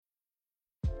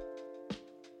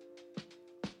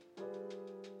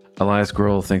Elias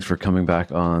Groll, thanks for coming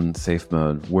back on Safe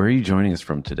Mode. Where are you joining us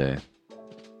from today?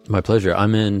 My pleasure.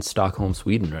 I'm in Stockholm,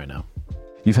 Sweden right now.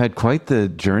 You've had quite the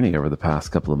journey over the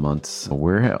past couple of months.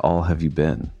 Where all have you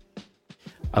been?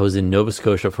 I was in Nova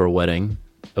Scotia for a wedding.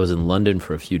 I was in London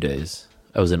for a few days.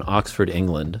 I was in Oxford,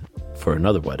 England for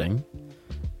another wedding.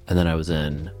 And then I was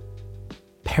in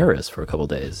Paris for a couple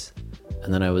days.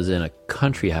 And then I was in a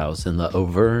country house in the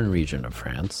Auvergne region of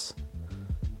France.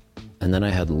 And then I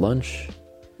had lunch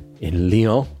in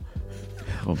Lyon.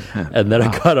 Oh, man. And then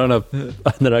I got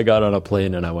on a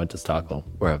plane and I went to Stockholm,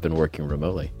 where I've been working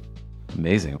remotely.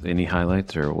 Amazing. Any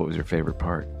highlights, or what was your favorite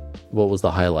part? What was the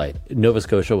highlight? Nova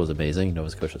Scotia was amazing. Nova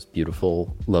Scotia's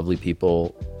beautiful, lovely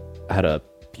people. I had a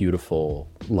beautiful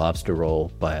lobster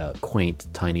roll by a quaint,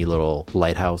 tiny little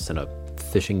lighthouse in a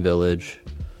fishing village.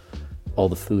 All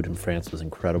the food in France was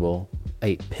incredible. I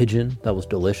ate pigeon. That was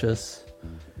delicious.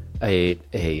 I ate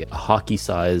a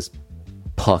hockey-sized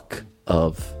puck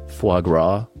of foie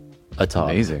gras atop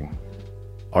Amazing.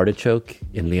 artichoke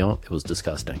in Lyon. It was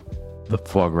disgusting. The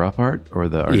foie gras part or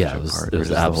the artichoke Yeah, part? it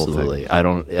was absolutely.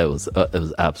 It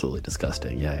was absolutely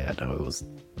disgusting. Yeah, no,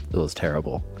 it was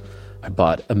terrible. I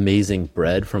bought amazing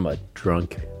bread from a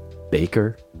drunk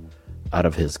baker out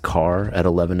of his car at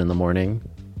 11 in the morning.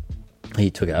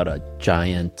 He took out a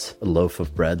giant loaf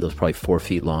of bread that was probably 4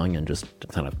 feet long and just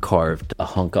kind of carved a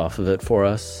hunk off of it for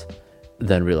us.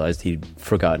 Then realized he'd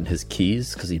forgotten his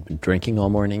keys because he'd been drinking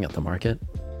all morning at the market.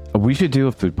 We should do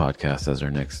a food podcast as our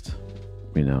next,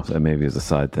 maybe as a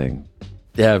side thing.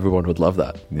 Yeah, everyone would love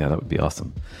that. Yeah, that would be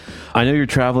awesome. I know your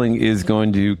traveling is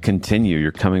going to continue.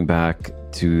 You're coming back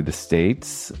to the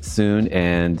States soon,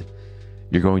 and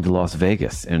you're going to Las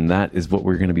Vegas. And that is what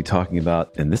we're going to be talking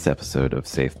about in this episode of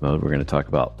Safe Mode. We're going to talk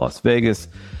about Las Vegas,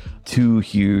 2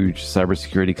 huge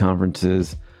cybersecurity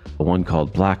conferences, one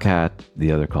called Black Hat,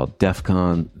 the other called DEF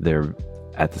CON. They're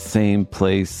at the same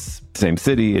place, same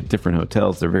city, at different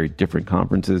hotels. They're very different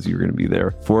conferences. You're going to be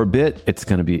there for a bit. It's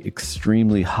going to be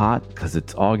extremely hot because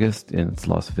it's August and it's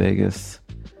Las Vegas.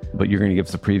 But you're going to give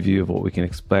us a preview of what we can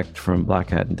expect from Black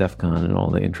Hat and DEF CON and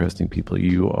all the interesting people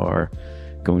you are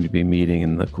going to be meeting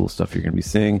and the cool stuff you're going to be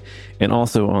seeing. And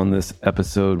also on this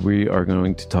episode, we are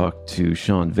going to talk to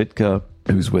Sean Vitka,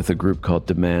 who's with a group called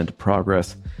Demand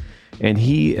Progress. And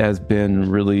he has been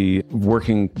really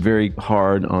working very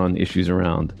hard on issues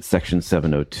around Section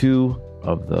 702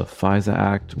 of the FISA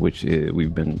Act, which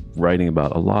we've been writing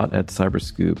about a lot at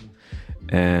CyberScoop.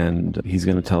 And he's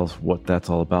going to tell us what that's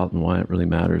all about and why it really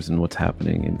matters and what's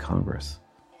happening in Congress.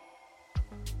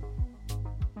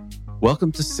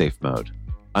 Welcome to Safe Mode.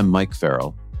 I'm Mike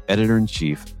Farrell,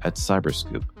 Editor-in-Chief at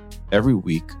CyberScoop. Every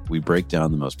week, we break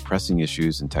down the most pressing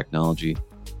issues in technology,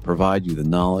 provide you the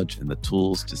knowledge and the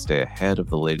tools to stay ahead of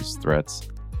the latest threats,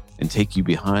 and take you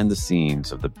behind the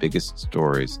scenes of the biggest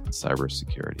stories in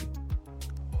cybersecurity.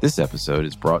 This episode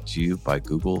is brought to you by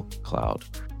Google Cloud.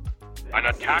 An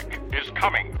attack is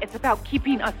coming. It's about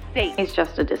keeping us safe. He's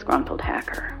just a disgruntled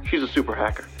hacker. She's a super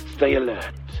hacker. Stay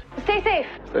alert. Stay safe.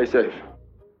 Stay safe.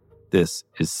 This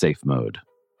is Safe Mode.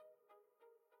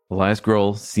 Elias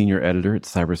Groll, Senior Editor at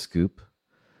CyberScoop.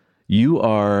 You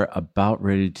are about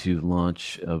ready to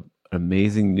launch an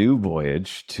amazing new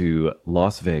voyage to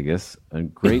Las Vegas, a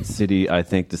great city, I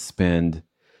think, to spend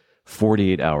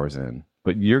 48 hours in.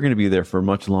 But you're going to be there for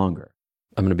much longer.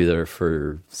 I'm going to be there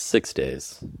for 6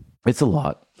 days. It's a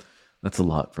lot. That's a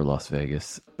lot for Las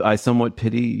Vegas. I somewhat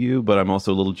pity you, but I'm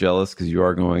also a little jealous because you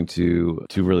are going to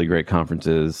 2 really great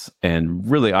conferences. And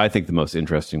really, I think the most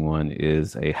interesting one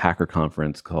is a hacker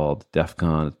conference called DEF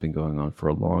CON. It's been going on for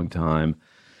a long time.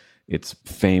 It's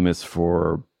famous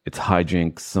for its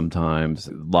hijinks sometimes.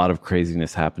 A lot of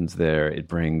craziness happens there. It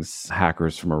brings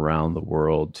hackers from around the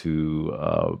world to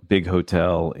a big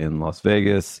hotel in Las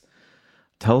Vegas.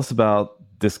 Tell us about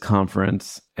this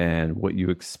conference and what you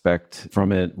expect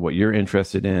from it, what you're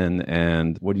interested in,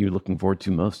 and what are you looking forward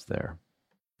to most there?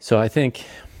 So I think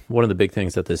one of the big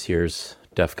things at this year's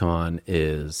DEF CON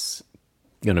is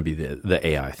going to be the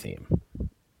AI theme.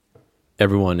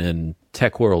 Everyone in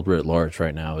tech world writ large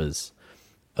right now is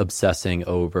obsessing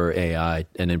over AI,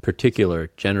 and in particular,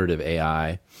 generative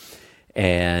AI.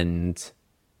 And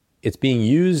it's being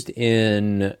used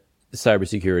in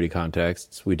cybersecurity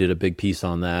contexts. We did a big piece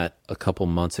on that a couple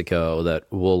months ago that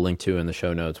we'll link to in the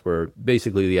show notes, where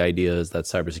basically the idea is that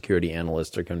cybersecurity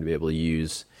analysts are going to be able to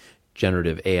use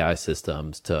generative AI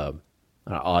systems to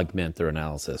augment their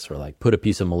analysis, or like put a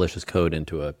piece of malicious code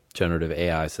into a generative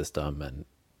AI system and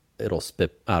it'll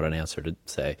spit out an answer to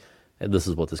say, hey, this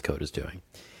is what this code is doing.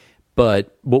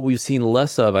 But what we've seen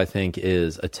less of, I think,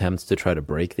 is attempts to try to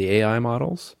break the AI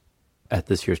models. At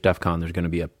this year's DEF CON, there's going to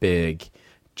be a big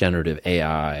generative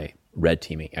AI red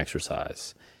teaming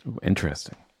exercise.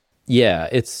 Interesting. Yeah,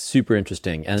 it's super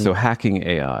interesting. And so hacking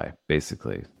AI,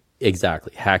 basically.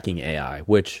 Exactly, hacking AI,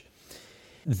 which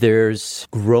there's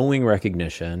growing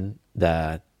recognition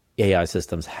that AI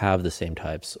systems have the same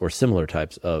types or similar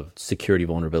types of security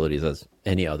vulnerabilities as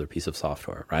any other piece of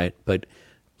software, right? But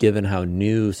given how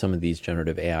new some of these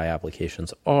generative AI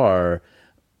applications are,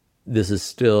 this is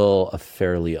still a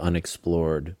fairly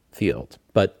unexplored field.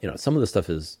 But some of the stuff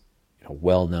is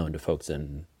well known to folks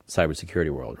in cybersecurity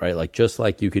world, right? Like just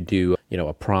like you could do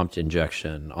a prompt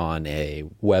injection on a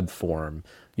web form,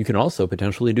 you can also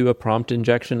potentially do a prompt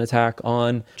injection attack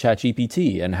on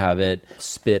ChatGPT and have it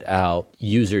spit out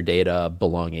user data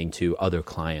belonging to other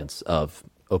clients of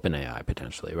OpenAI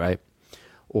potentially, right?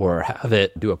 Or have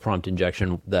it do a prompt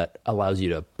injection that allows you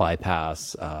to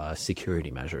bypass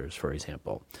security measures, for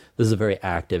example. This is a very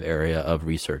active area of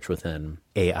research within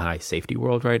AI safety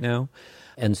world right now.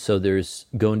 And so there's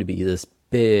going to be this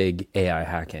big AI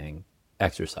hacking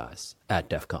exercise at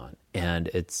DEF CON. And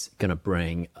it's going to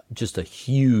bring just a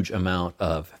huge amount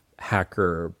of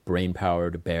hacker brainpower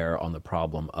to bear on the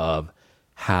problem of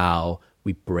how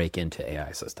we break into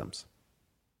AI systems.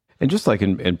 And just like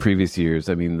in previous years,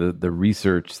 I mean, the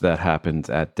research that happens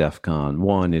at DEF CON,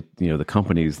 one, the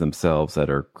companies themselves that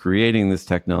are creating this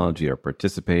technology are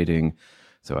participating.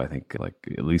 So I think like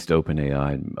at least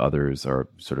OpenAI and others are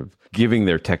sort of giving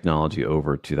their technology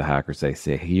over to the hackers. They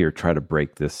say, here, try to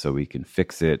break this so we can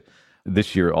fix it.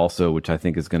 This year also, which I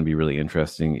think is going to be really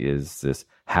interesting, is this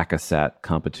Hack-A-Sat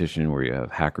competition where you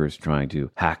have hackers trying to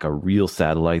hack a real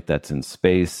satellite that's in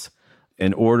space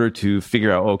in order to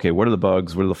figure out, okay, what are the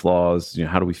bugs? What are the flaws?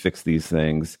 How do we fix these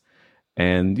things?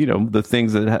 And, the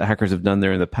things that hackers have done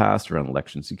there in the past around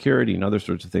election security and other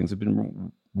sorts of things have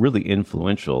been really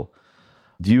influential.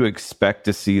 Do you expect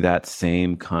to see that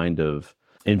same kind of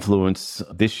influence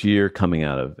this year coming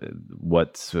out of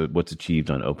what's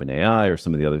achieved on OpenAI or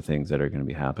some of the other things that are going to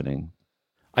be happening?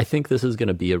 I think this is going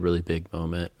to be a really big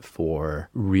moment for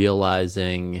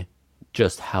realizing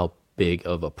just how big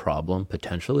of a problem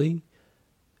potentially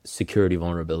security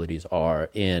vulnerabilities are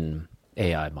in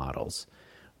AI models.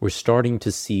 We're starting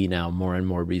to see now more and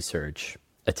more research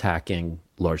attacking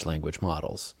large language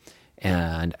models.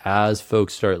 And as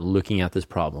folks start looking at this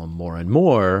problem more and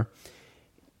more,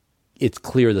 it's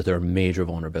clear that there are major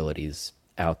vulnerabilities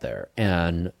out there.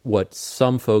 And what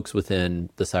some folks within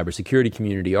the cybersecurity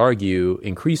community argue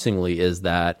increasingly is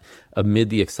that amid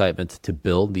the excitement to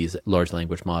build these large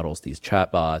language models, these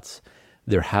chatbots,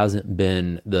 there hasn't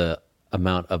been the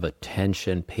amount of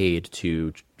attention paid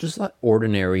to just like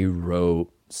ordinary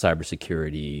rote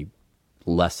cybersecurity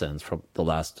lessons from the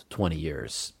last 20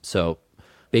 years. So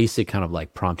basic kind of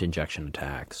like prompt injection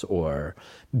attacks or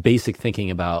basic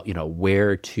thinking about,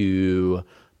 where to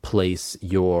place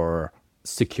your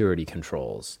security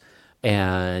controls.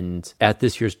 And at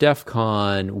this year's DEF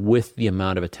CON, with the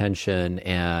amount of attention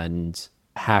and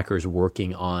hackers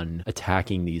working on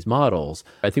attacking these models,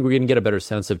 I think we're going to get a better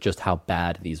sense of just how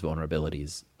bad these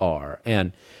vulnerabilities are.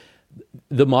 And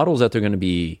the models that they're going to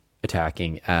be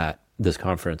attacking at this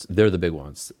conference, they're the big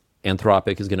ones.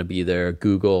 Anthropic is going to be there,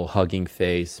 Google, Hugging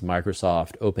Face,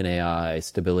 Microsoft, OpenAI,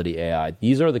 Stability AI.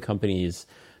 These are the companies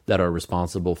that are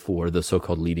responsible for the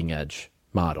so-called leading edge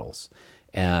models.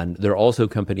 And they're also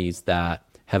companies that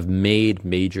have made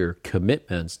major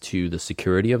commitments to the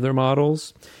security of their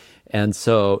models. And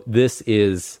so this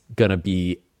is going to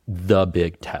be the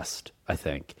big test, I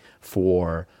think,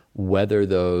 for whether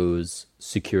those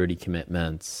security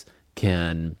commitments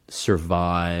can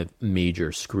survive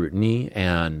major scrutiny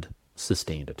and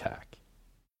sustained attack.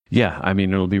 Yeah, I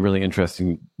mean, it'll be really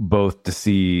interesting both to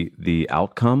see the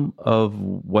outcome of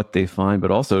what they find,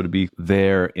 but also to be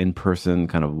there in person,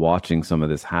 kind of watching some of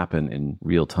this happen in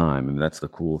real time. And that's the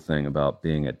cool thing about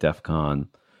being at DEF CON,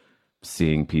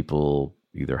 seeing people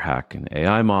either hack an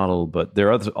AI model, but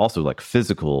there are also like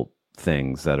physical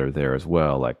things that are there as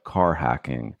well, like car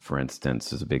hacking, for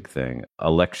instance, is a big thing.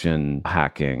 Election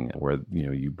hacking, where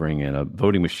you bring in a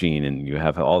voting machine and you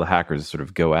have all the hackers sort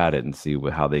of go at it and see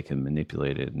how they can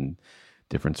manipulate it in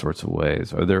different sorts of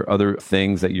ways. Are there other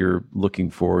things that you're looking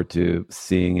forward to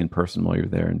seeing in person while you're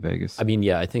there in Vegas? I mean,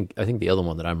 yeah, I think the other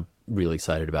one that I'm really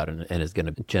excited about and is going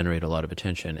to generate a lot of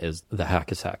attention is the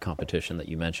Hack-A-Sat competition that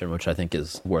you mentioned, which I think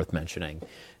is worth mentioning.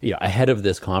 Ahead of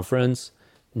this conference,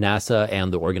 NASA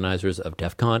and the organizers of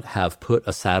DEF CON have put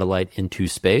a satellite into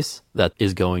space that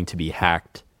is going to be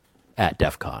hacked at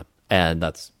DEF CON. And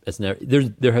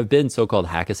there have been so-called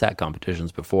Hack-A-Sat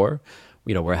competitions before,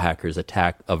 where hackers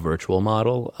attack a virtual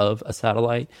model of a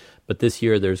satellite. But this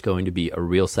year, there's going to be a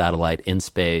real satellite in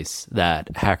space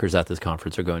that hackers at this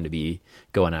conference are going to be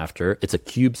going after. It's a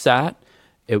CubeSat.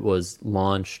 It was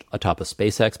launched atop a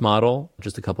SpaceX model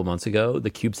just a couple months ago.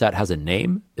 The CubeSat has a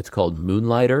name. It's called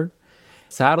Moonlighter.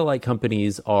 Satellite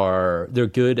companies they're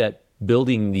good at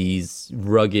building these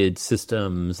rugged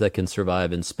systems that can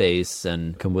survive in space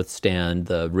and can withstand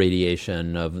the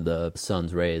radiation of the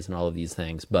sun's rays and all of these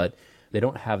things. But they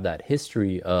don't have that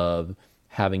history of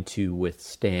having to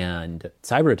withstand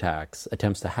cyber attacks,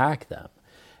 attempts to hack them.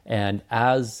 And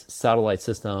as satellite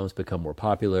systems become more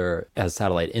popular, as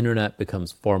satellite internet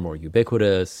becomes far more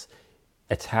ubiquitous,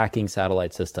 attacking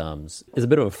satellite systems is a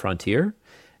bit of a frontier.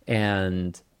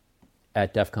 And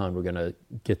at DEF CON, we're going to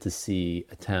get to see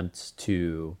attempts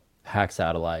to hack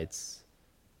satellites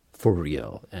for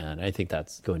real. And I think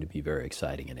that's going to be very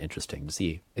exciting and interesting to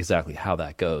see exactly how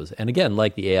that goes. And again,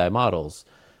 like the AI models,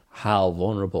 how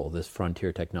vulnerable this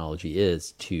frontier technology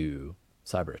is to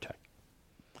cyber attack.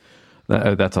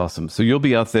 That's awesome. So you'll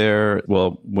be out there.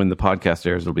 Well, when the podcast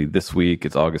airs, it'll be this week.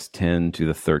 It's August 10 to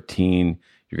the 13.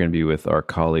 You're going to be with our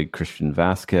colleague, Christian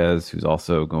Vasquez, who's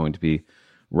also going to be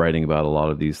writing about a lot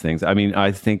of these things. I mean,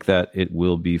 I think that it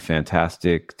will be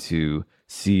fantastic to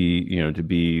see, to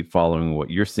be following what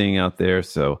you're seeing out there.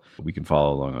 So we can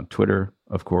follow along on Twitter,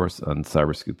 of course, on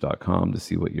cyberscoop.com to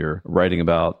see what you're writing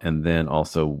about. And then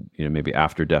also, maybe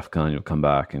after DEF CON, you'll come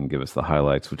back and give us the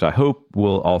highlights, which I hope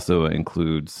will also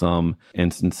include some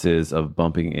instances of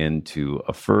bumping into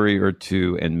a furry or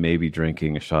two and maybe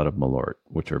drinking a shot of Malort,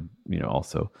 which are,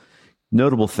 also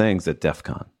notable things at DEF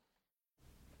CON.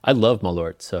 I love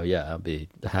Malort, so yeah, I'll be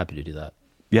happy to do that.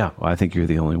 Yeah, well, I think you're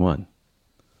the only one.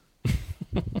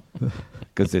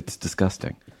 Because it's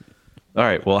disgusting. All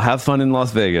right, well, have fun in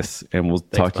Las Vegas, and we'll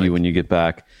talk to you when you get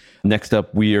back. Next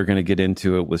up, we are going to get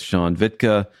into it with Sean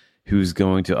Vitka, who's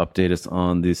going to update us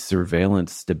on the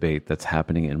surveillance debate that's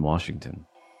happening in Washington.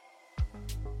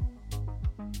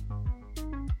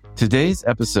 Today's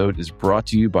episode is brought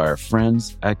to you by our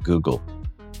friends at Google.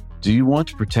 Do you want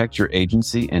to protect your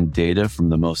agency and data from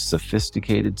the most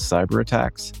sophisticated cyber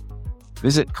attacks?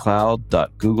 Visit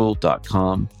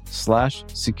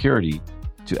cloud.google.com/security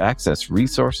to access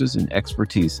resources and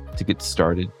expertise to get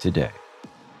started today.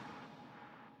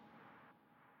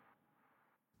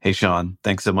 Hey, Sean,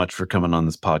 thanks so much for coming on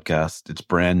this podcast. It's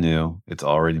brand new. It's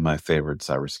already my favorite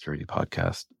cybersecurity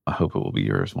podcast. I hope it will be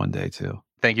yours one day, too.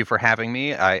 Thank you for having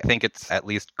me. I think it's at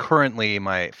least currently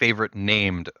my favorite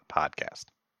named podcast.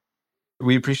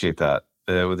 We appreciate that.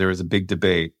 There was a big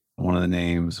debate. One of the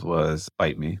names was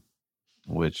Bite Me,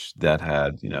 which that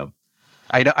had,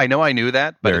 I know I knew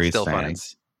that, but it's still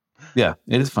fans. Funny. Yeah,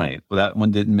 it is funny. Well, that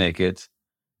one didn't make it.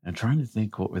 I'm trying to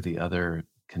think what were the other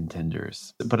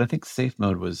contenders. But I think Safe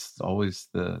Mode was always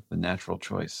the natural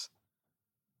choice.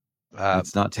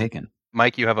 It's not taken.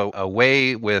 Mike, you have a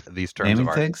way with these terms naming of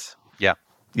art. Things? Yeah.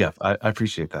 Yeah, I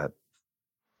appreciate that.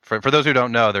 For those who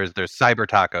don't know, there's Cyber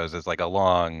Tacos is like a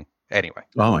long... Anyway.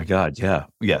 Oh my God, yeah.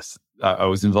 Yes. I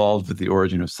was involved with the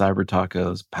origin of Cyber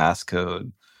Tacos,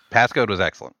 Passcode. Passcode was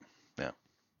excellent. Yeah.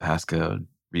 Passcode,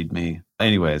 README.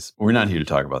 Anyways, we're not here to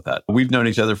talk about that. We've known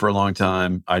each other for a long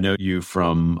time. I know you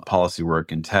from policy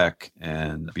work in tech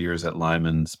and beers at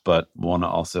Lyman's, but want to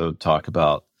also talk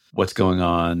about what's going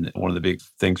on. One of the big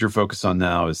things you're focused on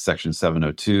now is Section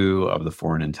 702 of the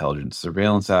Foreign Intelligence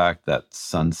Surveillance Act that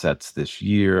sunsets this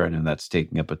year. I know that's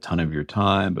taking up a ton of your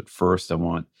time, but first I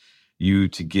want you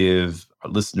to give our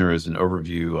listeners an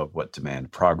overview of what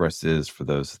demand progress is for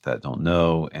those that don't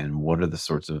know, and what are the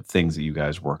sorts of things that you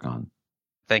guys work on.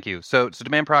 Thank you. So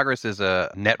Demand Progress is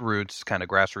a netroots kind of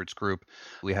grassroots group.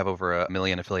 We have over 1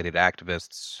 million affiliated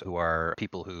activists who are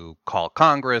people who call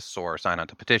Congress or sign on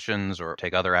to petitions or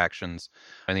take other actions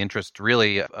in the interest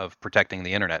really of protecting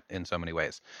the internet in so many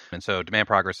ways. And so Demand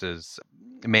Progress's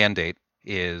mandate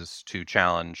is to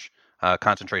challenge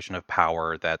concentration of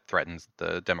power that threatens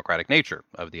the democratic nature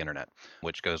of the internet,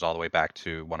 which goes all the way back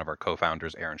to one of our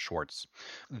co-founders, Aaron Schwartz.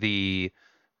 The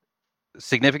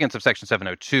significance of Section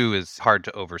 702 is hard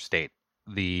to overstate.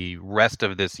 The rest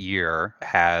of this year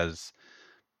has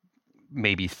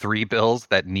maybe 3 bills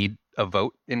that need a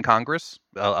vote in Congress.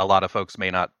 A lot of folks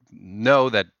may not know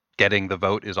that getting the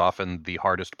vote is often the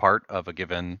hardest part of a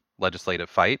given legislative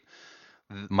fight.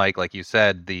 Mike, like you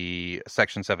said, the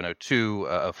Section 702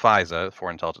 of FISA,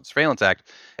 Foreign Intelligence Surveillance Act,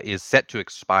 is set to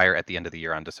expire at the end of the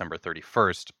year on December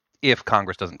 31st if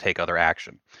Congress doesn't take other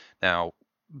action. Now,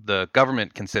 the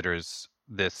government considers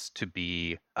this to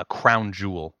be a crown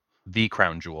jewel, the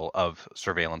crown jewel of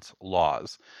surveillance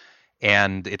laws.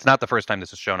 And it's not the first time this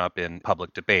has shown up in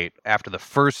public debate. After the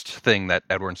first thing that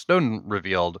Edward Snowden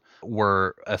revealed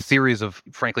were a series of,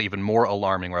 frankly, even more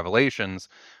alarming revelations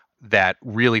that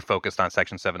really focused on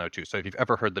Section 702. So if you've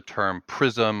ever heard the term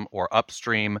PRISM or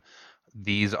Upstream,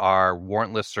 these are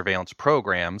warrantless surveillance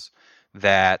programs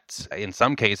that in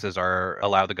some cases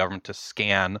allow the government to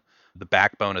scan the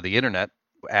backbone of the internet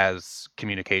as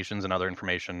communications and other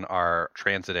information are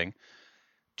transiting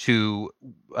to,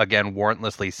 again,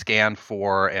 warrantlessly scan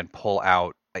for and pull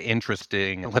out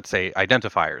interesting, let's say,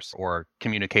 identifiers or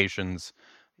communications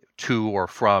to or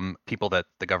from people that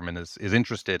the government is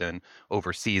interested in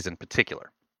overseas in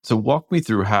particular. So walk me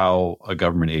through how a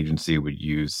government agency would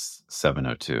use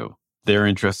 702. They're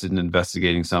interested in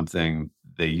investigating something.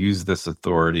 They use this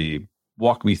authority.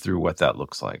 Walk me through what that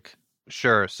looks like.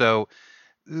 Sure. So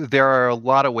there are a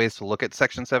lot of ways to look at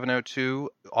Section 702.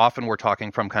 Often we're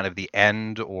talking from kind of the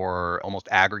end or almost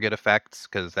aggregate effects,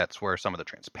 because that's where some of the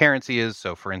transparency is.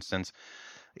 So for instance,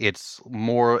 it's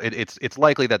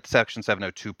likely that Section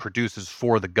 702 produces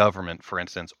for the government, for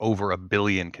instance, over 1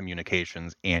 billion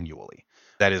communications annually.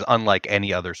 That is unlike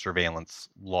any other surveillance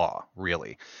law,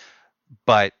 really.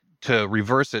 But to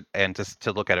reverse it and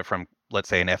to look at it from, let's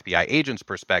say, an FBI agent's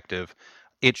perspective,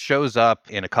 it shows up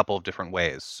in a couple of different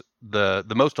ways. The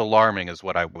most alarming is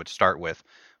what I would start with,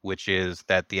 which is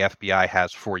that the FBI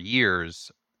has for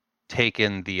years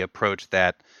taken the approach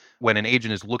that when an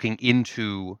agent is looking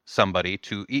into somebody,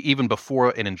 to even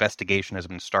before an investigation has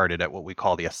been started at what we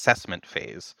call the assessment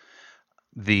phase,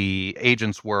 the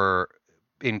agents were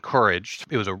encouraged.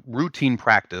 It was a routine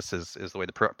practice, is the way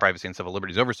the Privacy and Civil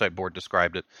Liberties Oversight Board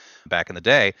described it back in the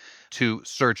day, to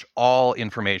search all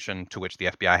information to which the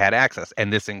FBI had access.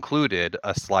 And this included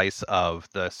a slice of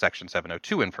the Section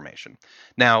 702 information.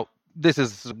 Now, this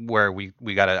is where we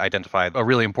got to identify a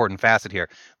really important facet here.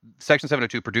 Section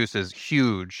 702 produces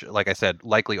huge, like I said,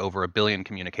 likely over 1 billion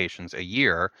communications a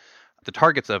year. The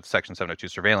targets of Section 702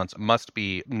 surveillance must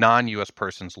be non-U.S.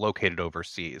 persons located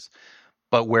overseas.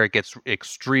 But where it gets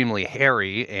extremely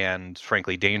hairy and,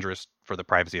 frankly, dangerous for the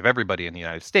privacy of everybody in the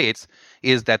United States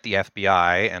is that the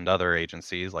FBI and other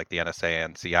agencies like the NSA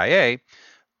and CIA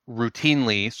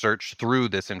routinely search through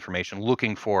this information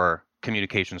looking for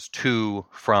communications to,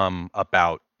 from,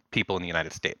 about people in the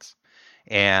United States.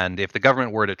 And if the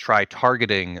government were to try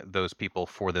targeting those people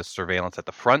for this surveillance at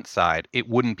the front side, it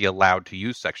wouldn't be allowed to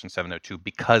use Section 702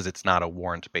 because it's not a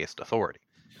warrant-based authority.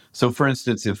 So, for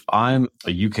instance, if I'm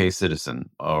a UK citizen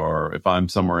or if I'm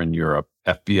somewhere in Europe,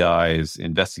 FBI is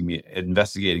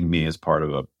investigating me as part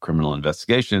of a criminal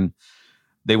investigation,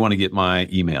 they want to get my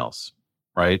emails,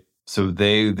 right? So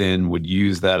they then would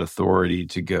use that authority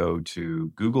to go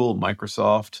to Google,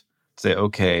 Microsoft, say,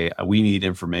 okay, we need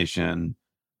information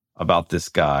about this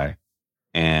guy,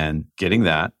 and getting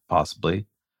that possibly.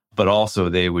 But also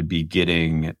they would be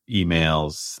getting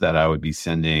emails that I would be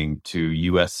sending to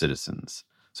US citizens.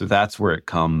 So that's where it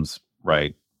comes,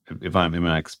 right? Am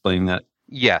I explaining that?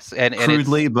 Yes. And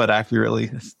crudely, but accurately?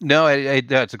 No,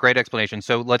 it's a great explanation.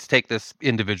 So let's take this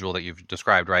individual that you've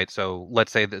described, right? So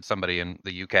let's say that somebody in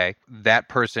the UK, that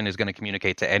person is going to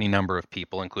communicate to any number of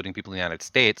people, including people in the United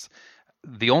States.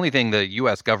 The only thing the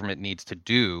U.S. government needs to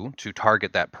do to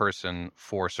target that person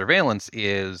for surveillance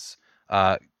is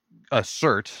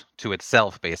assert to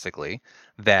itself, basically,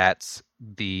 that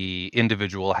the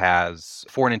individual has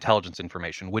foreign intelligence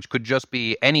information, which could just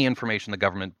be any information the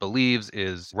government believes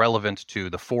is relevant to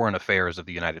the foreign affairs of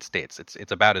the United States.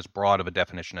 It's about as broad of a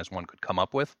definition as one could come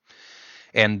up with.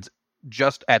 And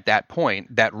just at that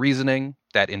point, that reasoning,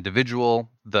 that individual,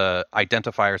 the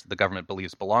identifiers that the government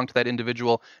believes belong to that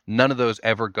individual, none of those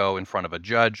ever go in front of a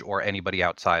judge or anybody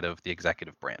outside of the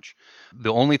executive branch.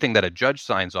 The only thing that a judge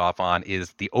signs off on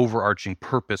is the overarching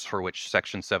purpose for which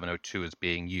Section 702 is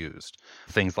being used.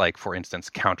 Things like, for instance,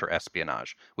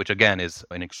 counter-espionage, which again is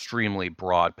an extremely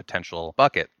broad potential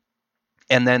bucket.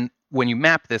 And then when you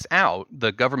map this out,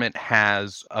 the government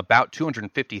has about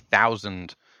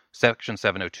 250,000 Section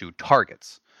 702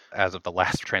 targets as of the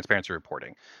last transparency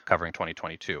reporting covering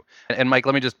 2022. And Mike,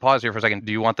 let me just pause here for a second.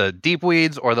 Do you want the deep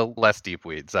weeds or the less deep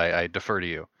weeds? I defer to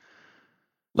you.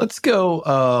 Let's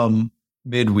go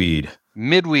mid-weed.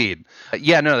 Mid-weed.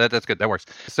 Yeah, no, that's good. That works.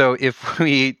 So if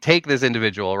we take this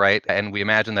individual, right, and we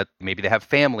imagine that maybe they have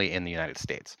family in the United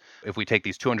States. If we take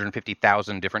these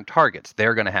 250,000 different targets,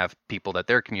 they're going to have people that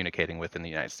they're communicating with in the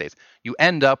United States. You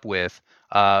end up with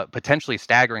potentially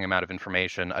staggering amount of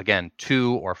information, again,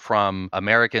 to or from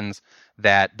Americans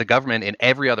that the government in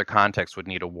every other context would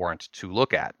need a warrant to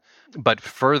look at. But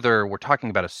further, we're talking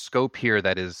about a scope here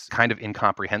that is kind of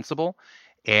incomprehensible.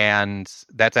 And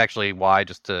that's actually why,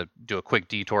 just to do a quick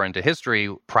detour into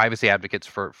history, privacy advocates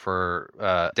for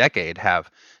a decade have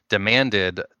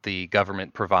demanded the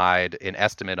government provide an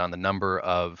estimate on the number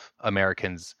of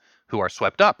Americans who are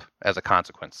swept up as a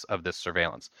consequence of this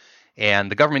surveillance.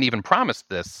 And the government even promised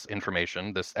this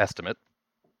information, this estimate,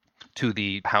 to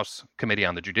the House Committee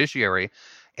on the Judiciary,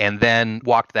 and then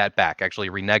walked that back, actually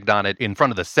reneged on it in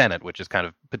front of the Senate, which is kind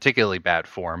of particularly bad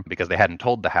form because they hadn't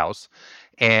told the House.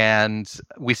 And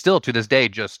we still, to this day,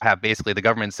 just have basically the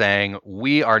government saying,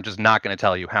 we are just not going to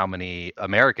tell you how many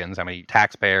Americans, how many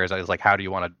taxpayers, I was like, how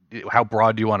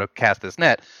broad do you want to cast this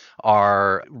net,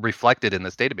 are reflected in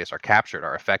this database, are captured,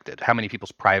 are affected? How many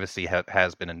people's privacy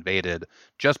has been invaded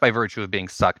just by virtue of being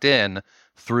sucked in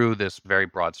through this very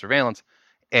broad surveillance?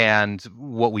 And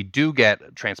what we do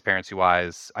get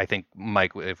transparency-wise, I think,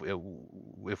 Mike,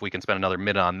 if we can spend another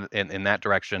minute on in that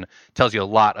direction, tells you a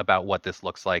lot about what this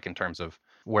looks like in terms of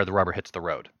where the rubber hits the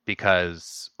road.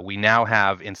 Because we now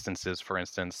have instances, for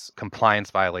instance,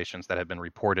 compliance violations that have been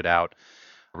reported out,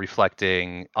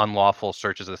 reflecting unlawful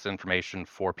searches of this information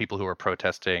for people who are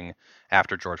protesting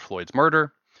after George Floyd's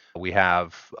murder. We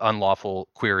have unlawful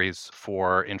queries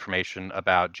for information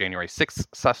about January 6th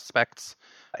suspects.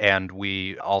 And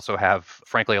we also have,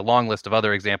 frankly, a long list of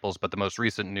other examples, but the most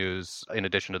recent news, in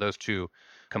addition to those two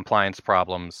compliance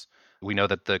problems, we know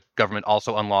that the government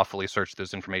also unlawfully searched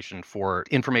this information for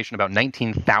information about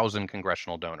 19,000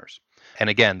 congressional donors. And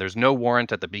again, there's no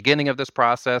warrant at the beginning of this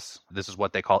process. This is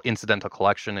what they call incidental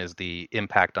collection, is the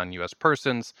impact on U.S.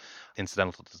 persons.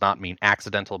 Incidental does not mean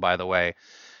accidental, by the way,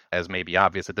 as may be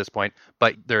obvious at this point,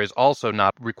 but there is also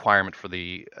not requirement for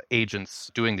the agents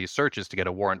doing these searches to get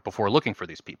a warrant before looking for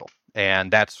these people.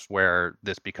 And that's where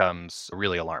this becomes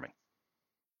really alarming.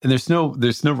 And there's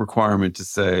no requirement to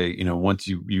say, once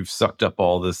you've sucked up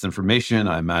all this information,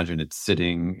 I imagine it's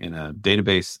sitting in a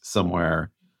database somewhere,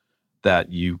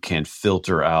 that you can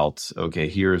filter out, okay,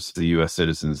 here's the U.S.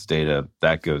 citizens' data,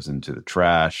 that goes into the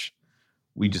trash.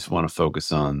 We just want to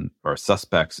focus on our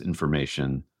suspects'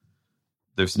 information.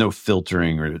 There's no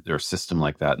filtering or system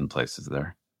like that in place, is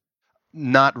there?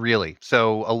 Not really.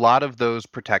 So a lot of those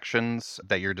protections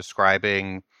that you're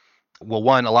describing, well,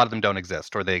 one, a lot of them don't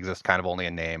exist, or they exist kind of only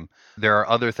in name. There are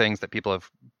other things that people have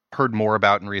heard more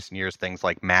about in recent years, things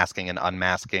like masking and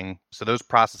unmasking. So those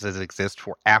processes exist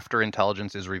for after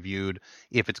intelligence is reviewed,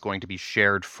 if it's going to be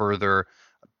shared further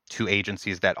to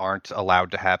agencies that aren't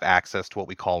allowed to have access to what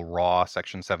we call raw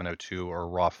Section 702 or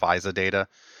raw FISA data.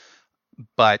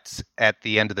 But at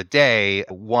the end of the day,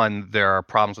 one, there are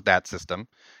problems with that system.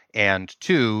 And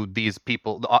two, these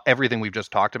people, everything we've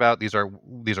just talked about, these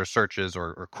are searches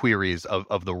or queries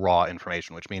of the raw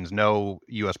information, which means no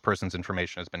U.S. person's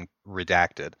information has been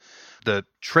redacted. The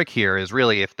trick here is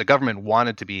really, if the government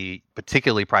wanted to be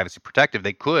particularly privacy protective,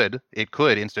 it could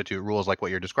institute rules like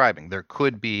what you're describing. There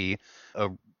could be a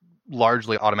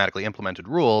largely automatically implemented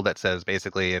rule that says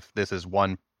basically, if this is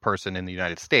one person in the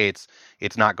United States,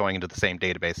 it's not going into the same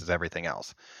database as everything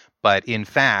else. But in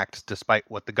fact, despite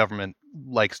what the government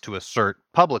likes to assert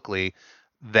publicly,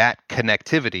 that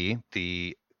connectivity,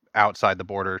 the outside the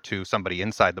border to somebody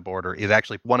inside the border, is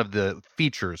actually one of the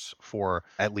features for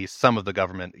at least some of the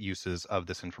government uses of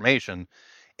this information.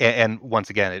 And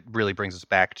once again, it really brings us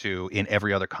back to, in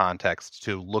every other context,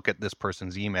 to look at this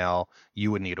person's email, you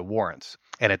would need a warrant.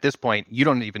 And at this point, you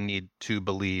don't even need to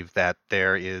believe that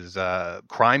there is a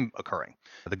crime occurring.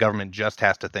 The government just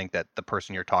has to think that the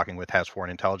person you're talking with has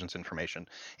foreign intelligence information.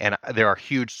 And there are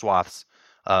huge swaths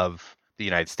of the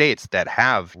United States that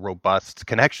have robust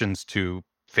connections to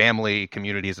family,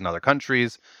 communities in other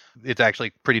countries. It's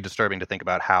actually pretty disturbing to think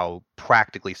about how,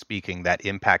 practically speaking, that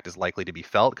impact is likely to be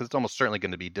felt, because it's almost certainly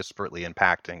going to be disparately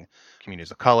impacting communities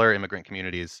of color, immigrant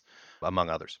communities, among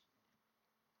others.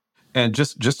 And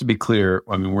just to be clear,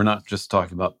 I mean, we're not just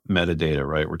talking about metadata,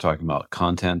 right? We're talking about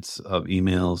contents of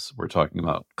emails. We're talking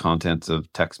about contents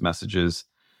of text messages.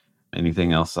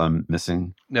 Anything else I'm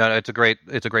missing? No, it's a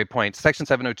great point. Section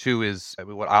 702 is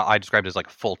what I described as like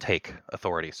full take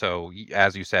authority. So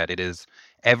as you said, it is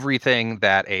everything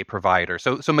that a provider.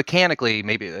 So mechanically,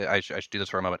 maybe I should do this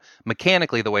for a moment.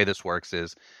 Mechanically, the way this works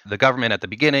is the government at the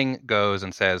beginning goes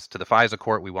and says to the FISA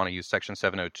court, we want to use Section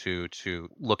 702 to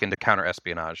look into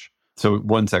counter-espionage. So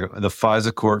 1 second. The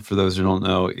FISA court, for those who don't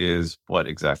know, is what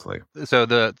exactly? So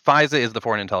the FISA is the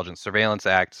Foreign Intelligence Surveillance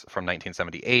Act from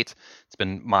 1978. It's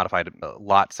been modified a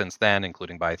lot since then,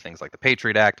 including by things like the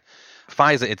Patriot Act.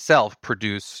 FISA itself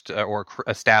produced or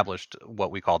established what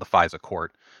we call the FISA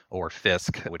court, or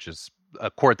FISC, which is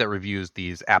a court that reviews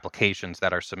these applications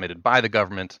that are submitted by the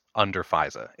government under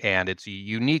FISA. And it's a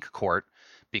unique court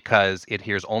because it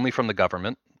hears only from the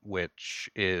government. which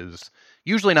is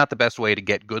usually not the best way to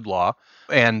get good law.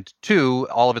 And two,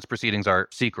 all of its proceedings are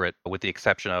secret, with the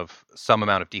exception of some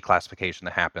amount of declassification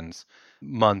that happens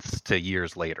months to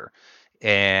years later.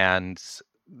 And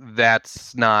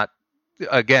that's not,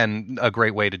 again, a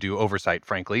great way to do oversight,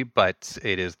 frankly, but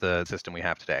it is the system we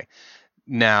have today.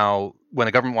 Now, when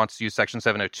the government wants to use Section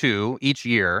 702, each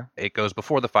year it goes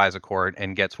before the FISA court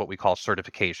and gets what we call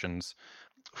certifications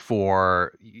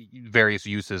for various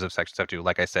uses of Section 702,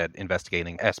 like I said,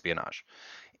 investigating espionage.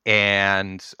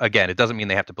 And again, it doesn't mean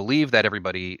they have to believe that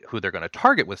everybody who they're going to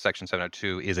target with Section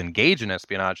 702 is engaged in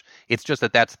espionage. It's just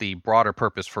that that's the broader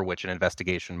purpose for which an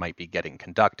investigation might be getting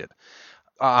conducted.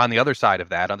 On the other side of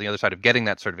that, on the other side of getting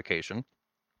that certification,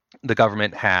 the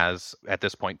government has, at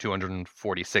this point,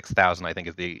 246,000, I think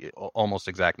is the almost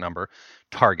exact number,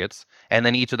 targets. And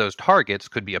then each of those targets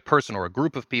could be a person or a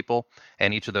group of people,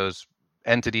 and each of those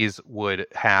entities would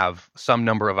have some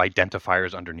number of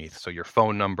identifiers underneath. So your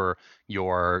phone number,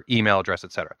 your email address,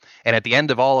 etc. And at the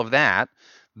end of all of that,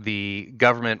 the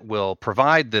government will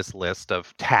provide this list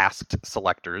of tasked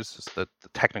selectors, is the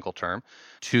technical term,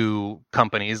 to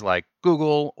companies like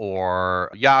Google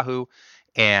or Yahoo,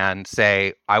 and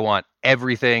say, I want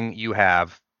everything you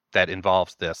have that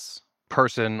involves this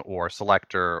person or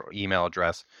selector or email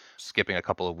address, skipping a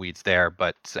couple of weeds there,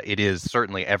 but it is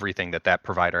certainly everything that that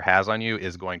provider has on you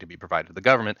is going to be provided to the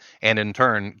government, and in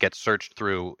turn gets searched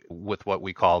through with what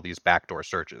we call these backdoor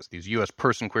searches. These U.S.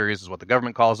 person queries is what the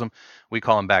government calls them. We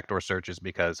call them backdoor searches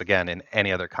because, again, in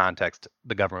any other context,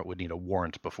 the government would need a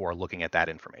warrant before looking at that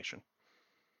information.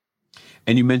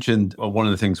 And you mentioned one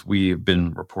of the things we've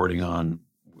been reporting on,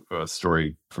 a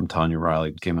story from Tanya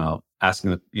Riley came out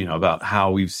asking about how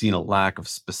we've seen a lack of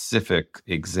specific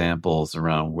examples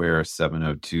around where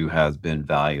 702 has been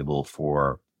valuable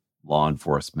for law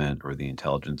enforcement or the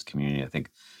intelligence community. I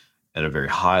think at a very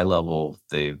high level,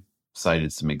 they've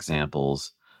cited some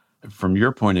examples. From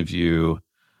your point of view,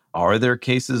 are there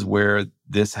cases where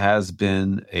this has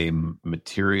been a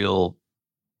material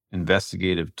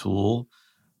investigative tool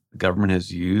the government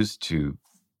has used to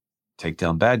take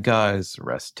down bad guys,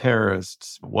 arrest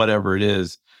terrorists, whatever it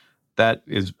is, that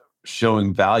is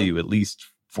showing value, at least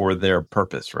for their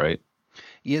purpose, right?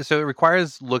 Yeah, so it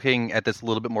requires looking at this a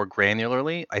little bit more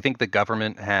granularly. I think the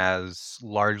government has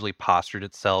largely postured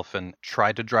itself and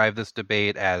tried to drive this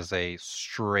debate as a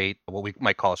straight, what we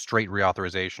might call a straight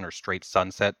reauthorization or straight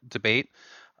sunset debate.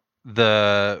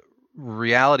 The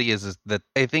reality is that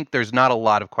I think there's not a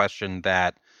lot of question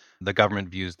that the government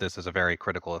views this as a very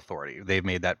critical authority. They've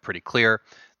made that pretty clear.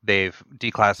 They've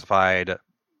declassified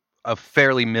a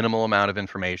fairly minimal amount of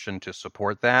information to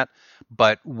support that.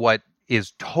 But what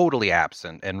is totally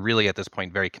absent, and really at this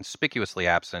point very conspicuously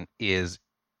absent, is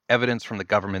evidence from the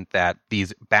government that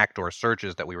these backdoor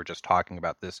searches that we were just talking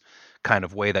about, this kind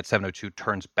of way that 702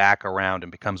 turns back around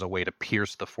and becomes a way to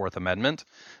pierce the Fourth Amendment,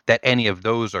 that any of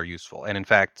those are useful. And in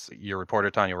fact, your reporter,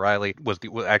 Tanya Riley, was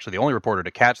actually the only reporter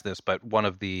to catch this, but one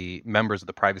of the members of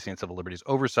the Privacy and Civil Liberties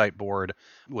Oversight Board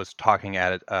was talking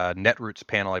at a Netroots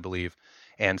panel, I believe,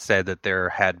 and said that there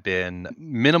had been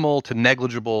minimal to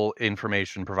negligible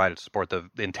information provided to support the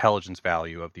intelligence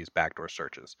value of these backdoor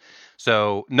searches.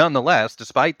 So nonetheless,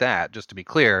 despite that, just to be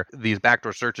clear, these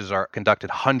backdoor searches are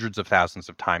conducted hundreds of thousands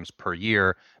of times per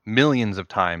year, millions of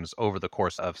times over the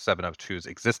course of 702's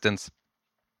existence.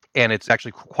 And it's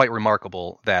actually quite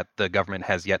remarkable that the government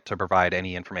has yet to provide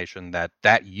any information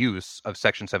that use of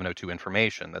Section 702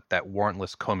 information, that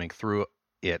warrantless combing through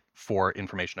it for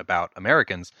information about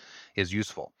Americans is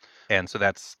useful. And so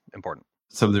that's important.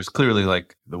 So there's clearly,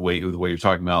 like, the way you're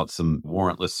talking about, some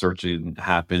warrantless searching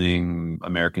happening.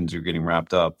 Americans are getting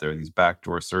wrapped up. There are these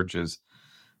backdoor searches.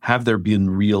 Have there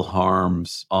been real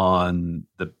harms on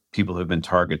the people who have been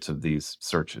targets of these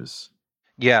searches?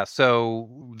 Yeah, so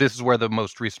this is where the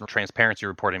most recent transparency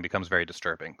reporting becomes very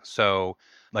disturbing. So,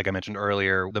 like I mentioned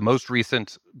earlier, the most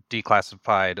recent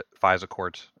declassified FISA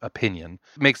court opinion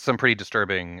makes some pretty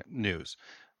disturbing news.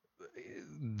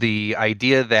 The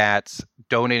idea that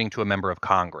donating to a member of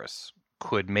Congress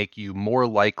could make you more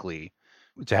likely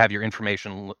to have your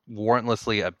information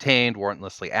warrantlessly obtained,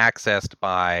 warrantlessly accessed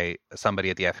by somebody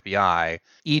at the FBI,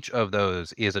 each of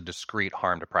those is a discrete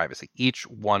harm to privacy. Each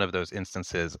one of those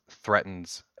instances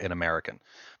threatens an American.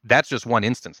 That's just one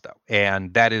instance, though.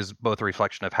 And that is both a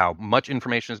reflection of how much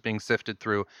information is being sifted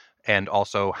through and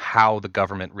also how the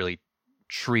government really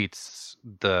treats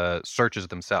the searches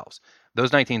themselves.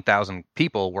 Those 19,000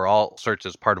 people were all searched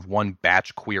as part of one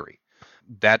batch query.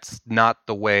 That's not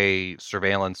the way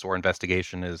surveillance or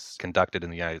investigation is conducted in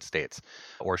the United States,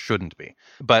 or shouldn't be.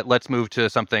 But let's move to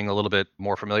something a little bit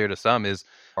more familiar to some, is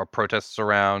our protests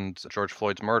around George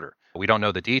Floyd's murder. We don't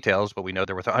know the details, but we know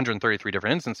there were 133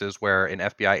 different instances where an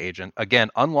FBI agent, again,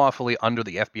 unlawfully under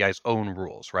the FBI's own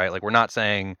rules, right? Like, we're not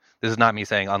saying, this is not me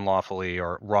saying unlawfully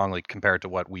or wrongly compared to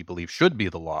what we believe should be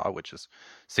the law, which is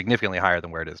significantly higher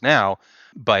than where it is now.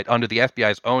 But under the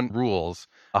FBI's own rules,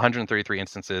 133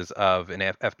 instances of an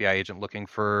FBI agent looking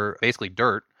for basically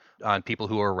dirt on people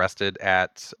who were arrested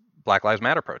at Black Lives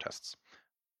Matter protests.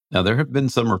 Now, there have been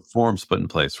some reforms put in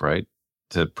place, right,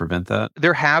 to prevent that?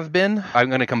 There have been. I'm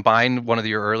going to combine one of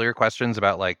your earlier questions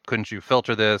about, like, couldn't you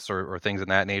filter this or things in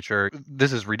that nature.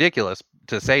 This is ridiculous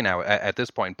to say now at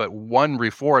this point, but one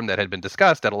reform that had been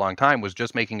discussed at a long time was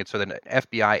just making it so that an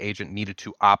FBI agent needed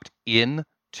to opt in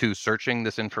to searching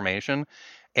this information.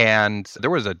 And there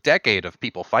was a decade of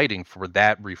people fighting for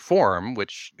that reform,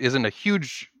 which isn't a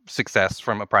huge success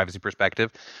from a privacy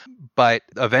perspective. But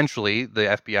eventually, the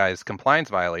FBI's compliance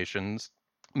violations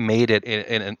made it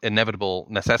an inevitable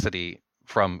necessity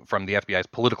from the FBI's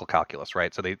political calculus,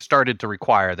 right? So they started to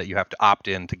require that you have to opt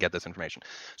in to get this information.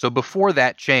 So before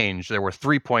that change, there were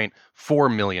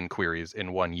 3.4 million queries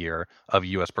in 1 year of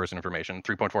U.S. person information,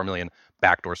 3.4 million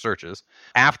backdoor searches.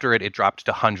 After it dropped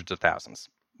to hundreds of thousands.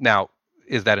 Now,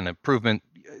 is that an improvement?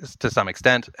 To some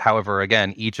extent. However,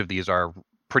 again, each of these are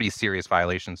pretty serious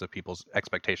violations of people's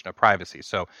expectation of privacy.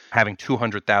 So having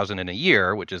 200,000 in a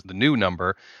year, which is the new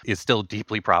number, is still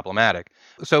deeply problematic.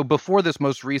 So before this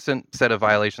most recent set of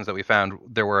violations that we found,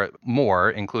 there were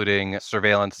more, including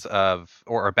surveillance of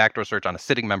or a backdoor search on a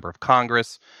sitting member of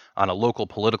Congress, on a local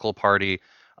political party,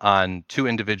 on 2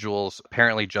 individuals,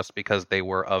 apparently just because they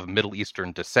were of Middle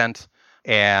Eastern descent,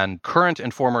 and current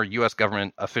and former U.S.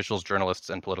 government officials,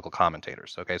 journalists, and political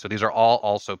commentators. Okay, so these are all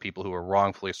also people who were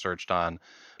wrongfully searched on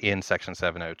in Section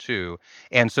 702.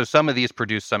 And so some of these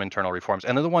produce some internal reforms,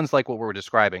 and they're the ones like what we're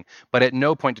describing. But at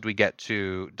no point did we get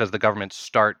to, does the government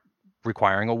start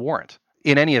requiring a warrant?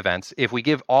 In any event, if we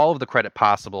give all of the credit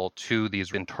possible to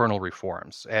these internal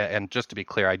reforms, and just to be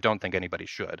clear, I don't think anybody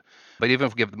should, but even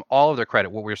if we give them all of their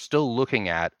credit, what we're still looking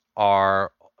at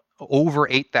are over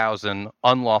 8,000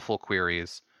 unlawful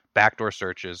queries, backdoor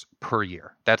searches per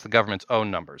year. That's the government's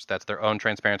own numbers. That's their own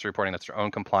transparency reporting. That's their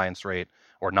own compliance rate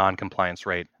or non-compliance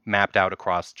rate mapped out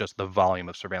across just the volume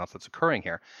of surveillance that's occurring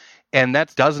here. And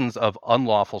that's dozens of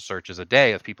unlawful searches a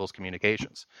day of people's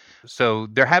communications. So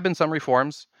there have been some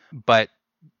reforms, but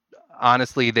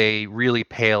honestly, they really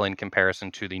pale in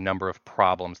comparison to the number of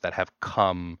problems that have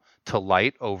come to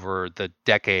light over the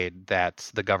decade that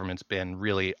the government's been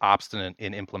really obstinate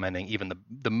in implementing even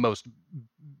the most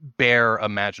bare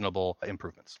imaginable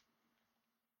improvements.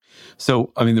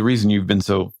 So, I mean, the reason you've been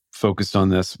so focused on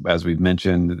this, as we've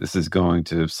mentioned, this is going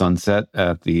to sunset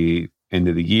at the end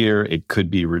of the year. It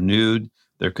could be renewed.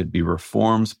 There could be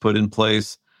reforms put in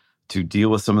place to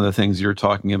deal with some of the things you're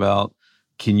talking about.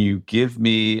 Can you give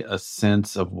me a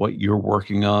sense of what you're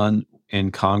working on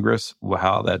in Congress,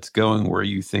 how that's going, where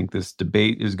you think this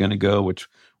debate is going to go, which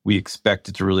we expect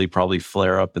it to really probably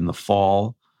flare up in the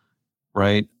fall,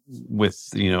 right? With,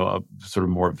 a sort of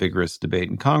more vigorous debate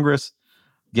in Congress.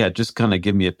 Yeah, just kind of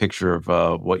give me a picture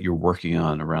of what you're working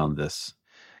on around this.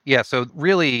 Yeah, so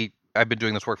really, I've been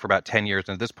doing this work for about 10 years,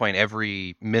 and at this point,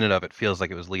 every minute of it feels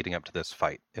like it was leading up to this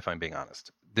fight, if I'm being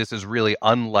honest. This is really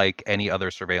unlike any other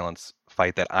surveillance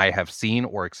fight that I have seen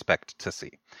or expect to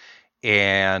see.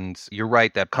 And you're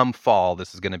right that come fall,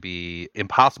 this is going to be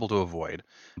impossible to avoid.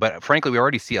 But frankly, we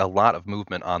already see a lot of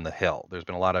movement on the Hill. There's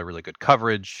been a lot of really good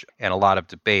coverage and a lot of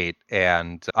debate.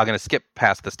 And I'm going to skip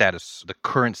past the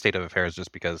current state of affairs,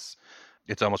 just because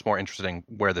it's almost more interesting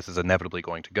where this is inevitably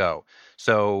going to go.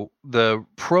 So the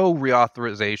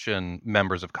pro-reauthorization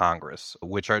members of Congress,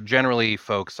 which are generally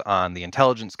folks on the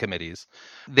intelligence committees,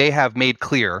 they have made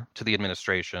clear to the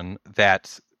administration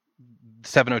that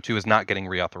 702 is not getting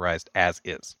reauthorized as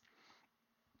is.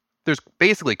 There's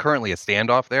basically currently a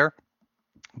standoff there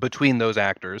between those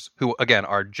actors who, again,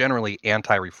 are generally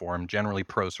anti-reform, generally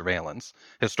pro-surveillance,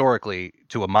 historically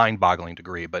to a mind-boggling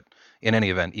degree, but in any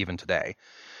event, even today,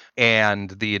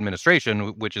 and the administration,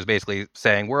 which is basically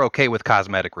saying we're okay with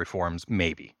cosmetic reforms,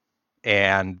 maybe.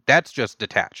 And that's just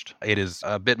detached. It is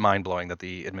a bit mind-blowing that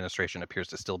the administration appears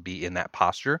to still be in that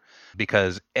posture,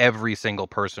 because every single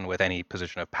person with any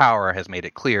position of power has made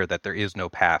it clear that there is no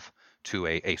path to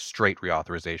a straight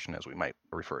reauthorization, as we might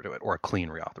refer to it, or a clean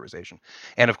reauthorization.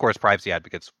 And of course, privacy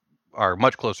advocates are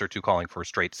much closer to calling for a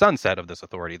straight sunset of this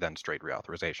authority than straight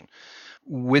reauthorization.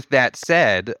 With that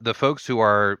said, the folks who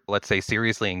are, let's say,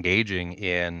 seriously engaging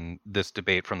in this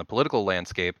debate from the political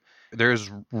landscape, there's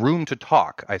room to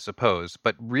talk, I suppose,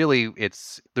 but really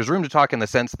there's room to talk in the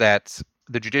sense that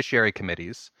the judiciary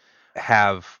committees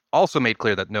have also made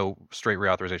clear that no straight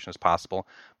reauthorization is possible,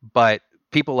 but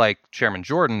people like Chairman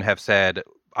Jordan have said,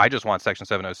 I just want Section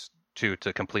 702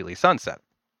 to completely sunset.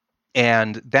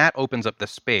 And that opens up the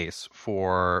space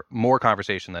for more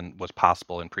conversation than was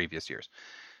possible in previous years.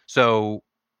 So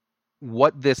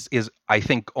what this is, I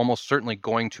think, almost certainly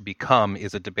going to become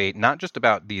is a debate not just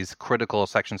about these critical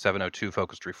Section 702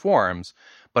 focused reforms,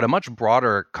 but a much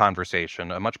broader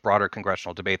conversation, a much broader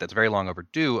congressional debate that's very long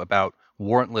overdue about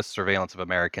warrantless surveillance of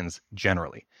Americans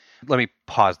generally. Let me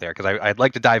pause there because I'd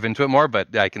like to dive into it more,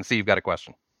 but I can see you've got a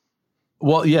question.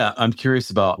 Well, yeah, I'm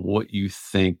curious about what you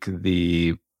think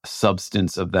the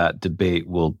substance of that debate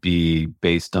will be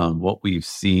based on what we've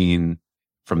seen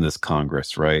from this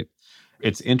Congress, right?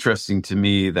 It's interesting to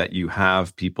me that you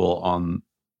have people on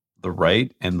the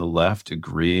right and the left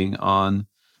agreeing on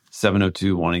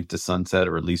 702 wanting to sunset,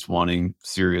 or at least wanting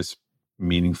serious,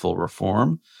 meaningful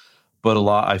reform. But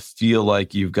I feel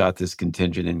like you've got this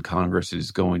contingent in Congress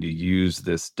who's going to use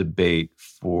this debate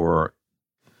for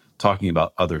talking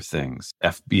about other things,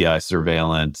 FBI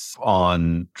surveillance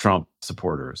on Trump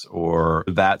supporters, or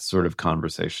that sort of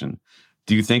conversation.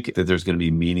 Do you think that there's going to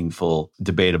be meaningful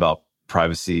debate about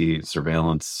privacy,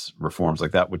 surveillance reforms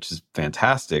like that, which is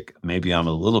fantastic? Maybe I'm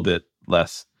a little bit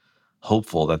less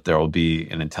hopeful that there will be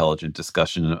an intelligent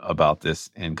discussion about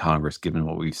this in Congress, given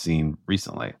what we've seen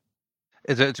recently.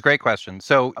 It's a great question.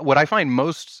 So what I find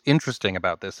most interesting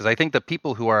about this is I think the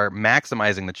people who are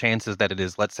maximizing the chances that it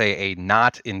is, let's say, a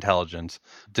not intelligent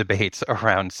debate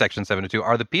around Section 702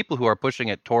 are the people who are pushing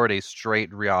it toward a straight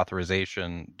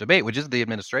reauthorization debate, which is the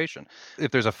administration.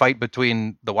 If there's a fight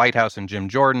between the White House and Jim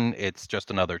Jordan, it's just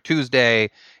another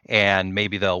Tuesday, and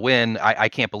maybe they'll win. I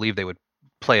can't believe they would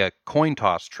play a coin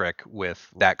toss trick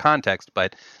with that context,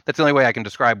 but that's the only way I can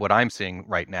describe what I'm seeing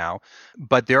right now.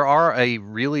 But there are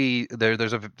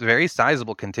there's a very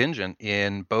sizable contingent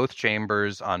in both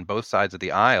chambers on both sides of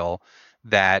the aisle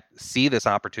that see this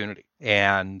opportunity.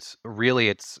 And really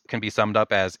it can be summed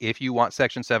up as, if you want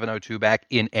Section 702 back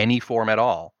in any form at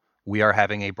all, we are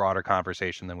having a broader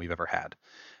conversation than we've ever had.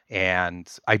 And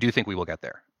I do think we will get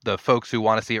there. The folks who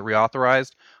want to see it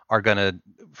reauthorized are going to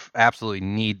absolutely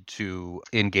need to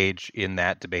engage in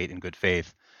that debate in good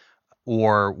faith,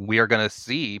 or we are going to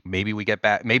see maybe we get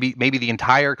back, maybe the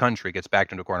entire country gets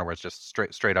backed into a corner where it's just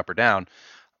straight up or down.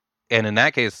 And in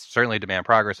that case, certainly Demand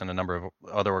Progress and a number of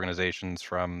other organizations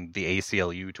from the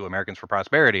ACLU to Americans for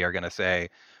Prosperity are going to say,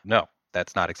 no,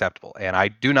 that's not acceptable. And I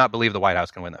do not believe the White House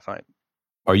can win that fight.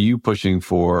 Are you pushing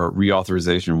for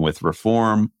reauthorization with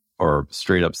reform or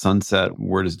straight up sunset?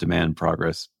 Where does Demand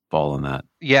Progress fall in that?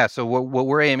 Yeah, so what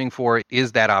we're aiming for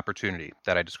is that opportunity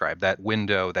that I described, that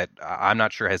window that I'm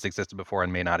not sure has existed before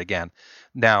and may not again.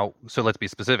 Now, so let's be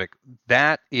specific.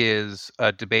 That is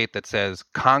a debate that says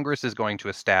Congress is going to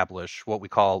establish what we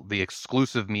call the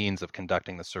exclusive means of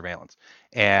conducting the surveillance.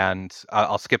 And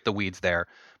I'll skip the weeds there.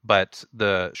 But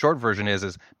the short version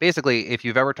is basically, if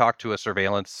you've ever talked to a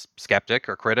surveillance skeptic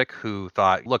or critic who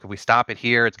thought, look, if we stop it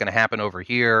here, it's going to happen over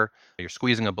here, you're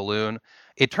squeezing a balloon.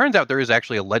 It turns out there is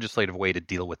actually a legislative way to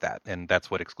deal with that. And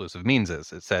that's what exclusive means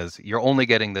is. It says you're only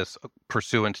getting this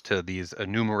pursuant to these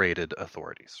enumerated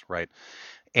authorities, right?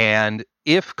 And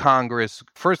if Congress,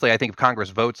 firstly, I think if Congress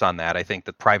votes on that, I think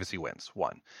that privacy wins,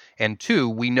 one. And two,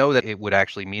 we know that it would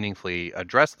actually meaningfully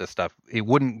address this stuff. It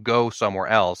wouldn't go somewhere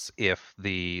else if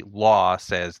the law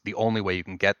says the only way you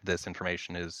can get this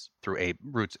information is through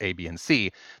routes A, B, and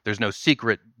C. There's no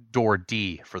secret door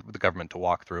D for the government to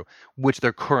walk through, which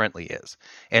there currently is.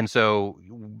 And so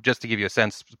just to give you a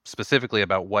sense specifically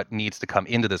about what needs to come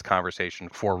into this conversation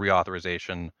for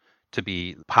reauthorization to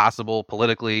be possible,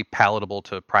 politically palatable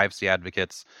to privacy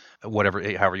advocates, however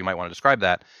you might want to describe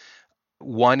that.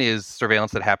 One is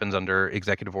surveillance that happens under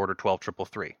Executive Order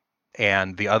 12333.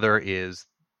 And the other is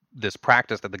this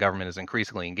practice that the government is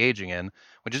increasingly engaging in,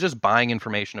 which is just buying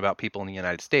information about people in the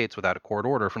United States without a court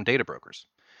order from data brokers.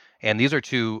 And these are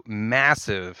two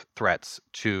massive threats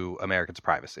to Americans'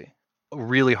 privacy.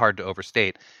 Really hard to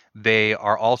overstate. They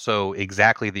are also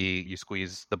exactly you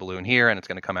squeeze the balloon here and it's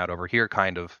going to come out over here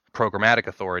kind of programmatic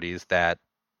authorities that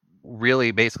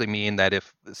really basically mean that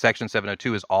if Section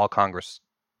 702 is all Congress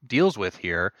deals with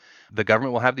here, the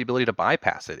government will have the ability to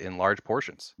bypass it in large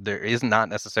portions. There is not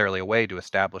necessarily a way to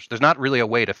there's not really a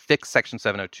way to fix Section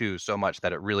 702 so much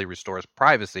that it really restores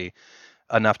privacy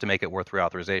enough to make it worth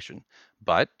reauthorization.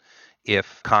 But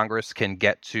if Congress can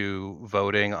get to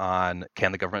voting on,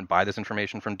 can the government buy this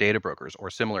information from data brokers or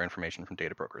similar information from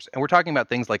data brokers? And we're talking about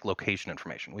things like location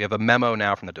information. We have a memo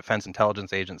now from the Defense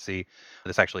Intelligence Agency.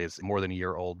 This actually is more than a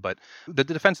year old, but the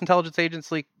Defense Intelligence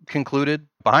Agency concluded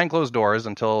behind closed doors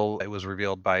until it was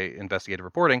revealed by investigative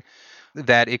reporting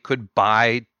that it could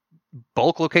buy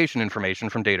bulk location information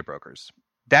from data brokers.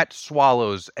 that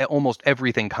swallows almost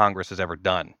everything Congress has ever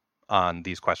done on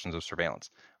these questions of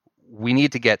surveillance. We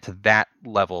need to get to that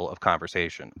level of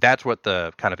conversation. That's what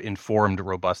the kind of informed,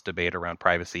 robust debate around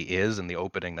privacy is, and the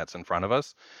opening that's in front of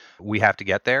us. We have to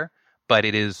get there, but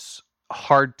it is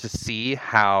hard to see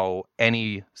how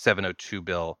any 702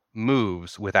 bill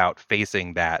moves without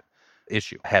facing that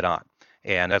issue head on.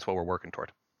 And that's what we're working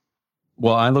toward.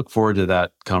 Well, I look forward to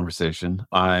that conversation.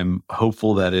 I'm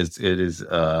hopeful that it is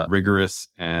a rigorous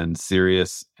and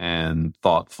serious and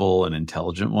thoughtful and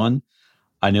intelligent one.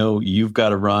 I know you've got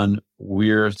to run.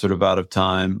 We're sort of out of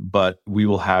time, but we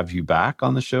will have you back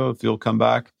on the show if you'll come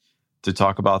back to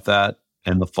talk about that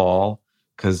in the fall,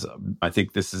 because I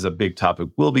think this is a big topic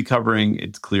we'll be covering.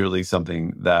 It's clearly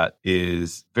something that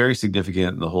is very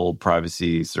significant in the whole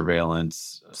privacy,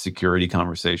 surveillance, security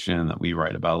conversation that we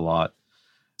write about a lot.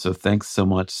 So thanks so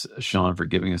much, Sean, for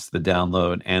giving us the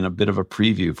download and a bit of a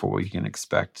preview for what you can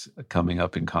expect coming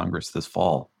up in Congress this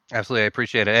fall. Absolutely. I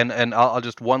appreciate it. And I'll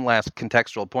just one last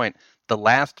contextual point. The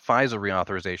last FISA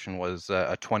reauthorization was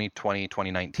a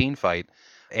 2020-2019 fight.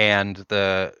 And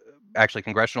the actually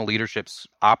congressional leadership's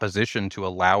opposition to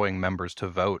allowing members to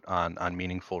vote on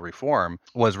meaningful reform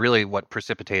was really what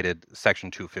precipitated Section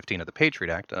 215 of the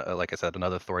Patriot Act, like I said,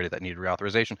 another authority that needed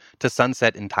reauthorization, to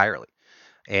sunset entirely.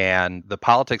 And the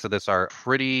politics of this are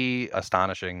pretty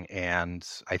astonishing. And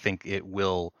I think it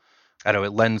will...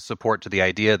 it lends support to the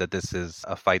idea that this is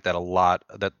a fight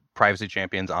that privacy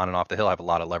champions on and off the Hill have a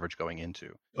lot of leverage going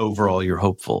into. Overall, you're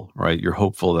hopeful, right? You're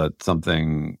hopeful that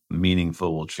something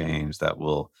meaningful will change that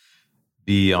will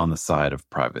be on the side of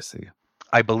privacy.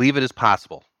 I believe it is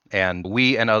possible. And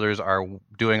we and others are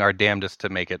doing our damnedest to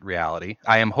make it reality.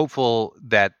 I am hopeful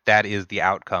that that is the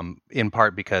outcome, in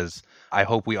part because I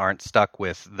hope we aren't stuck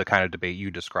with the kind of debate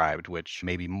you described, which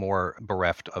may be more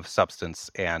bereft of substance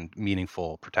and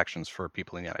meaningful protections for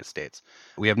people in the United States.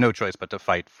 We have no choice but to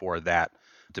fight for that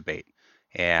debate.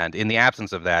 And in the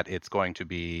absence of that, it's going to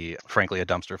be, frankly, a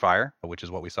dumpster fire, which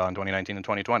is what we saw in 2019 and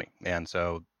 2020. And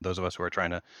so those of us who are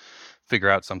trying to figure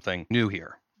out something new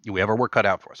here, we have our work cut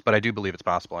out for us, but I do believe it's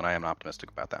possible, and I am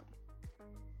optimistic about that.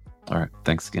 All right.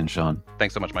 Thanks again, Sean.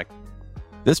 Thanks so much, Mike.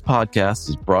 This podcast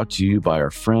is brought to you by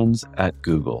our friends at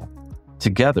Google.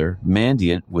 Together,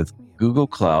 Mandiant with Google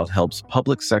Cloud helps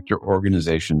public sector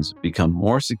organizations become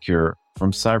more secure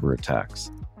from cyber attacks.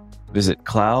 Visit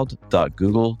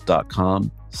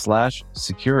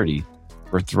cloud.google.com/security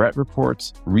for threat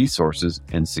reports, resources,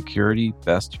 and security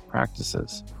best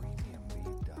practices.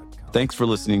 Thanks for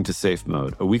listening to Safe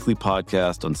Mode, a weekly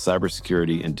podcast on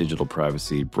cybersecurity and digital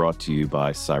privacy brought to you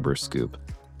by CyberScoop.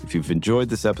 If you've enjoyed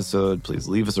this episode, please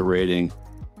leave us a rating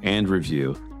and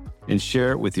review and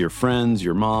share it with your friends,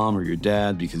 your mom, or your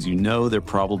dad, because you know they're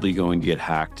probably going to get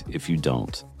hacked if you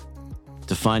don't.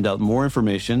 To find out more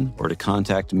information or to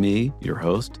contact me, your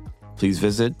host, please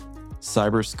visit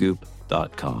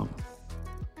cyberscoop.com.